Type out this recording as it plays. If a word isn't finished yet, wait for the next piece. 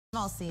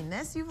All seen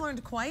this. You've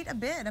learned quite a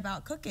bit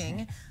about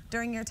cooking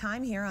during your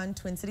time here on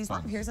Twin Cities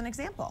Live. Here's an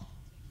example.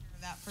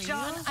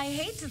 John, I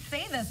hate to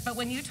say this, but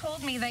when you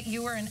told me that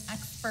you were an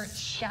expert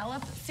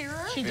scallop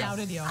searer, She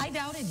doubted you. I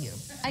doubted you.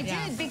 I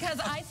did,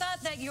 because I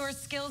thought that your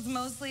skills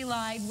mostly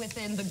lied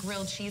within the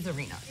grilled cheese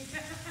arena.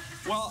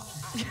 Well,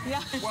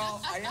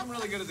 I am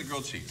really good at the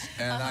grilled cheese.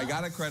 And I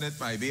got to credit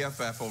my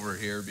BFF over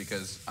here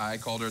because I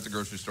called her at the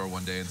grocery store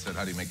one day and said,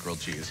 how do you make grilled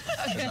cheese?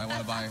 Because I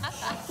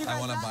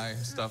want to buy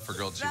stuff for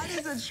grilled cheese. That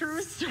is a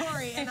true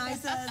story. And I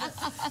said,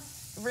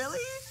 really?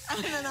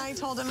 And then I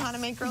told him how to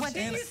make grilled cheese.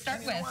 What did you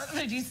start with?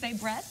 Did you say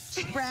bread?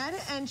 Bread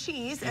and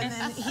cheese. And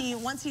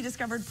then once he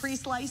discovered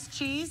pre-sliced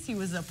cheese, he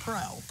was a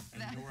pro.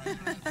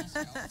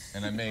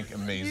 And I make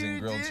amazing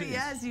grilled cheese.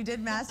 Yes, you did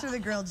master the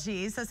grilled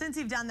cheese. So since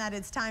you've done that,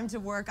 it's time to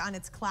work on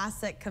its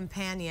classic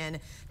companion,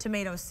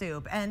 tomato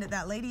soup. And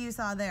that lady you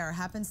saw there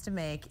happens to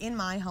make, in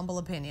my humble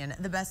opinion,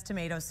 the best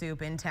tomato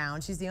soup in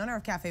town. She's the owner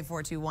of Kafe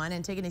 421,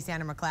 Antigoni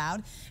Sander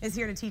McCloud is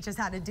here to teach us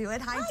how to do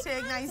it. Hi,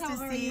 Tig. Nice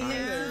to see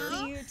you.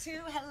 See you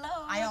too.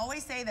 Hello. I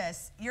always say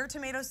this. Your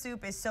tomato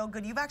soup is so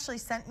good. You've actually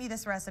sent me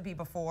this recipe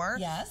before.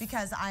 Yes.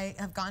 Because I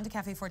have gone to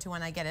Kafe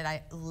 421. I get it.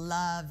 I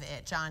love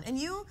it, John. And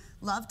you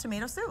love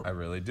tomato soup. I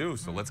really do.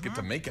 So let's get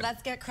to making it.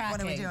 Let's get cracking.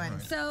 What are we doing?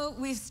 So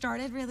we've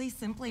started really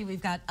simply.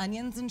 We've got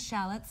onions and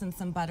shallots and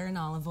some butter and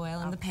olive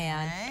oil in the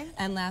pan.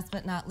 And last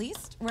but not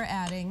least, we're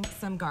adding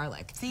some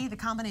garlic. See the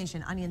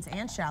combination, onions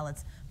and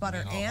shallots,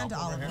 butter and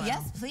olive oil.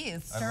 Yes,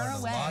 please. Stir I've learned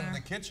away. a lot in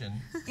the kitchen.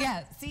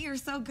 Yeah, see, you're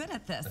so good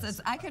at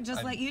this. I could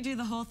just let you do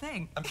the whole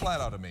thing. I'm flat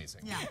out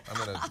amazing. Yeah. I'm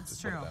going to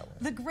just put it that way.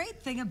 The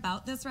great thing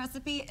about this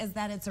recipe is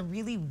that it's a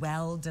really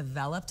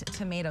well-developed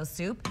tomato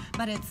soup,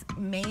 but it's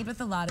made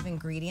with a lot of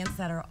ingredients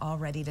that are all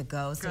ready to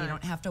go, so you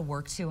don't have to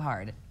work too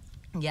hard.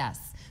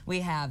 Yes, we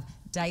have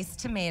diced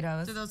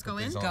tomatoes. Do those go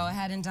in? Go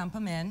ahead and dump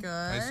them in. Good.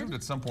 I assumed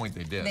at some point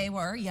they did. They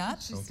were, yep.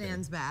 She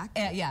stands back.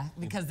 Yeah,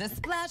 because this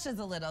splashes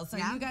a little. So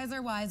you guys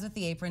are wise with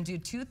the apron. Do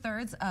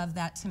 2/3 of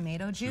that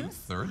tomato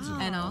juice.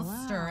 2/3? And I'll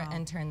stir it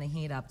and turn the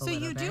heat up a little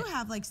bit. So you do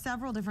have like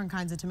several different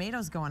kinds of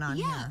tomatoes going on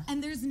here. Yeah,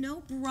 and there's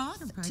no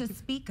broth to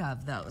speak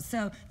of, though.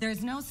 So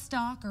there's no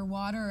stock or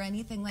water or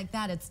anything like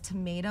that. It's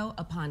tomato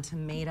upon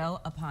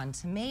tomato upon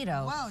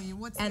tomato. Wow,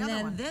 what's the other one?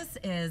 And then this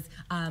is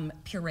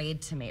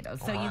pureed tomatoes.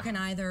 So you can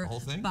either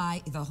buy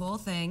the whole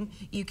thing.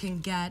 You can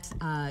get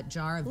a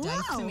jar of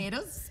diced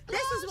tomatoes.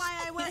 This is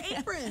why I wear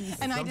aprons.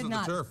 And I did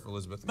not. Turf,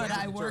 Elizabeth. But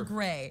I wore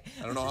gray.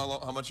 I don't know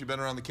how much you've been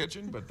around the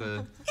kitchen, but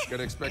got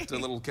to expect a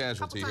little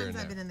casualty here and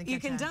there. I've been in the kitchen. You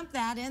can dump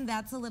that in.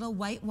 That's a little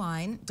white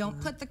wine. Don't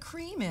put the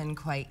cream in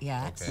quite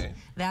yet. Okay.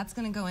 That's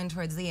going to go in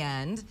towards the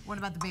end. What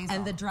about the basil?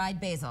 And the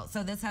dried basil.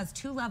 So this has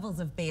 2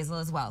 levels of basil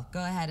as well.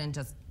 Go ahead and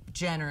just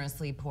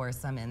generously pour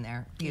some in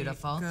there.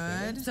 Beautiful.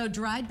 Good. So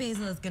dried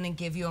basil is going to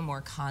give you a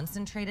more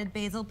concentrated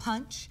basil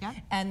punch. Yep.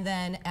 And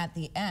then at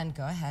the end,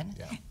 go ahead.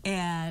 Yeah.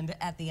 And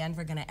at the end,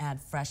 we're going to add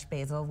fresh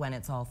basil when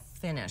it's all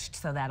finished.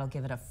 So that'll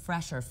give it a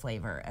fresher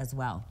flavor as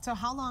well. So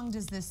how long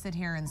does this sit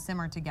here and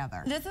simmer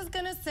together? This is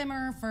going to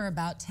simmer for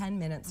about 10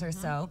 minutes or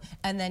so,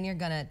 and then you're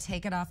going to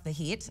take it off the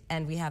heat,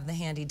 and we have the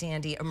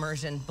handy-dandy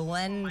immersion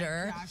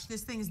blender. Oh my gosh,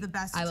 this thing's the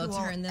best I will tool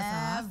turn this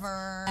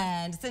ever. off.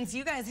 And since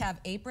you guys have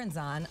aprons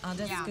on, I'll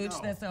just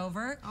scooch this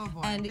over. Oh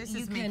boy, and this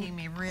is making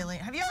me really...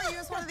 Have you ever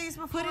used one of these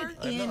before? Put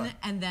it in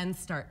and then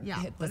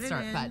hit the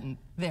start button.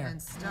 There.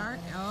 And start.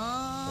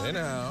 Oh. Hey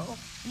now.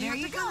 There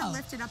you go. Kind of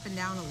lift it up and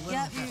down a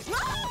little bit.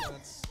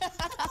 That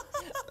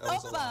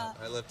was a lot.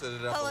 I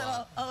lifted it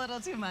up a little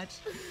too much.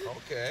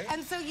 Okay.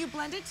 And so you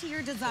blend it to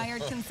your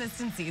desired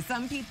consistency.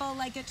 Some people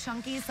like it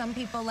chunky, some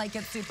people like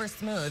it super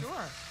smooth.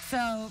 Sure.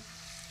 So,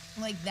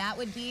 like, that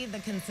would be the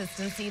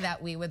consistency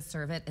that we would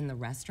serve it in the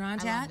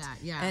restaurant I love that,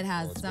 yeah. It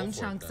has some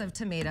chunks of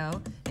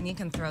tomato, and you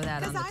can throw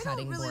that on the cutting board. Because I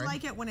don't really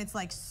like it when it's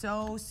like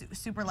so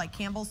super like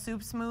Campbell's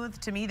soup smooth.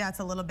 To me, that's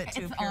a little bit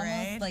too pureed. It's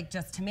almost like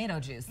just tomato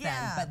juice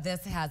then, but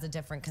this has a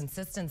different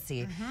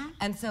consistency.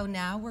 And so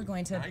now we're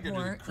going to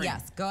pour,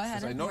 go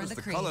ahead and pour the cream. I noticed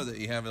the color that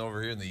you have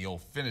over here in the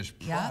finished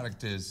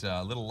product is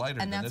a little lighter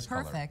than this color.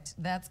 And that's perfect.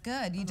 That's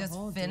good. You just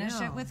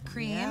finish it with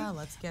cream. Yeah,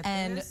 let's get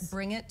and this.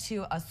 Bring it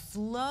to a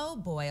slow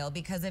boil,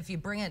 because if you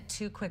bring it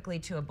too quickly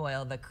to a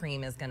boil, the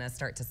cream is going to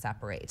start to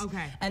separate.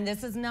 Okay. And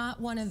this is not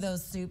one of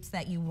those soups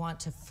that you want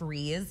to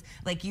freeze.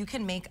 Like, you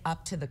can make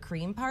up to the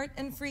cream part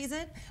and freeze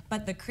it,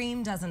 but the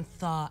cream doesn't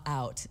thaw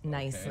out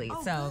nicely.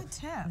 Oh, so good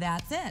tip.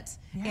 that's it.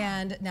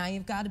 Yeah. And now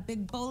you've got a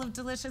big bowl of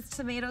delicious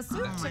tomato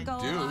soup to go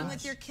along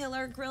with your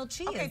killer grilled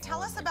cheese. Okay,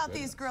 tell us about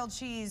these grilled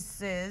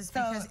cheeses,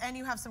 and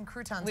you have some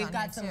croutons. We've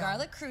got some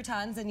garlic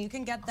croutons, and you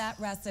can get that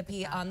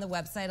recipe on the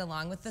website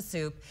along with the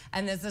soup.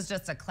 And this is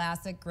just a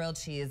classic grilled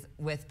cheese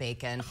with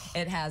bacon.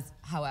 It has,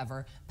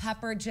 however,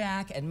 pepper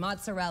jack and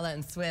mozzarella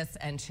and Swiss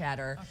and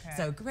cheddar.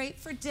 So great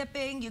for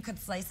dipping. You could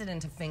slice it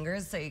into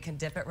fingers so you can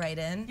dip it right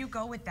in. You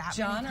go with that.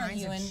 John, are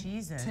you in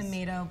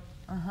tomato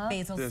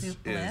basil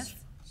soup bliss?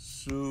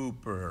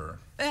 Super.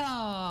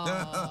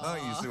 Oh.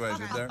 You see what I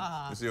did there?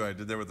 You see what I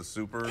did there with the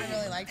super? I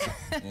really like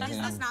it.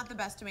 Is this not the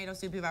best tomato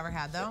soup you've ever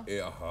had, though?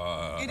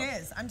 Yeah. It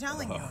is. I'm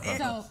telling you.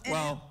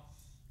 Well,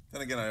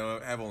 Then again,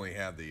 I have only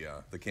had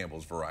the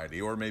Campbell's variety,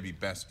 or maybe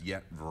best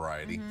yet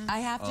variety. I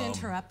have to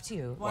interrupt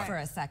you for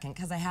a second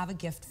because I have a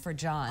gift for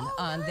John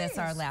on this,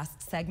 our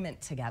last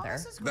segment together.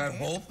 This is great. That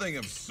whole thing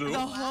of soup? The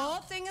whole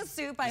thing of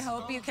soup, I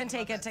hope you can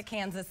take it to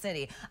Kansas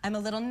City. I'm a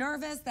little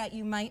nervous that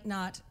you might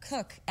not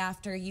cook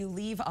after you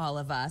leave all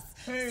of us.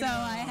 So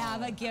I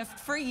have a gift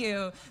for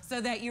you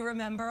so that you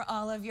remember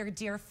all of your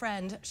dear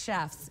friend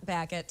chefs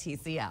back at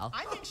TCL.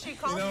 I think she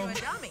called you a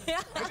dummy.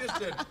 I just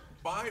did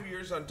 5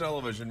 years on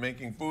television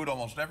making food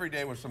almost every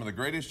day with some of the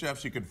greatest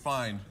chefs you could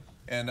find.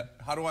 And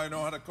how do I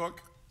know how to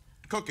cook?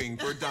 Cooking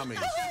for dummies.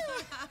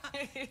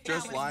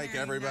 Just like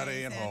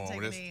everybody at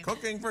home. Just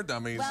cooking for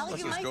dummies. Well,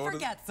 Let's you just might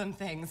forget some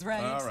things,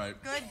 right? All right.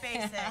 Good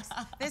basics.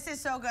 This is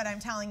so good, I'm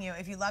telling you.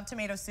 If you love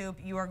tomato soup,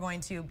 you are going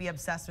to be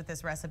obsessed with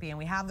this recipe. And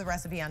we have the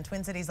recipe on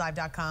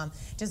TwinCitiesLive.com.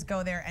 Just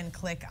go there and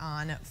click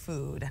on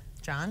food.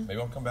 John?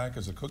 Maybe I'll come back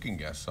as a cooking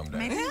guest someday.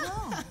 Maybe you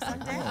will.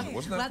 Someday.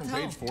 Wasn't that Let's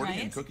from page hope, 40 right?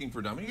 in Cooking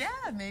for Dummies? Yeah,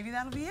 maybe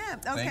that'll be it.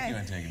 Okay.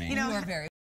 Thank you, Antigoni. You know, You are very